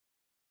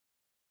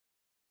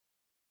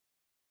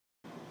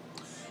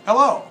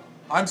Hello,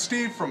 I'm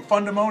Steve from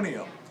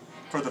Santamonium.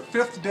 For the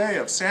 5th day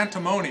of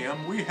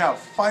Santamonium, we have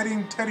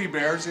fighting teddy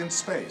bears in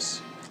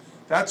space.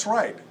 That's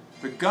right,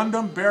 the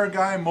Gundam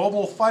BearGuy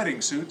mobile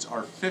fighting suits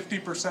are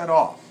 50%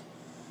 off.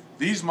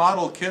 These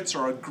model kits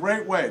are a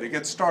great way to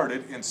get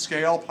started in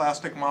scale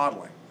plastic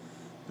modeling.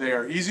 They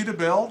are easy to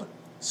build,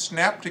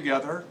 snap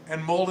together,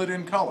 and molded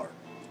in color.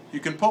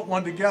 You can put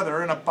one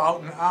together in about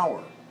an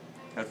hour.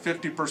 At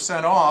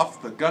 50%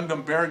 off, the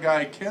Gundam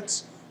BearGuy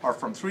kits are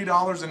from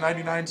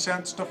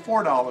 $3.99 to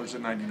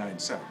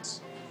 $4.99.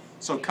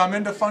 So come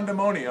into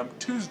Santamonium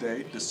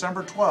Tuesday,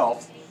 December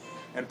 12th,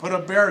 and put a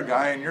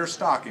BearGuy in your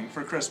stocking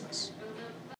for Christmas.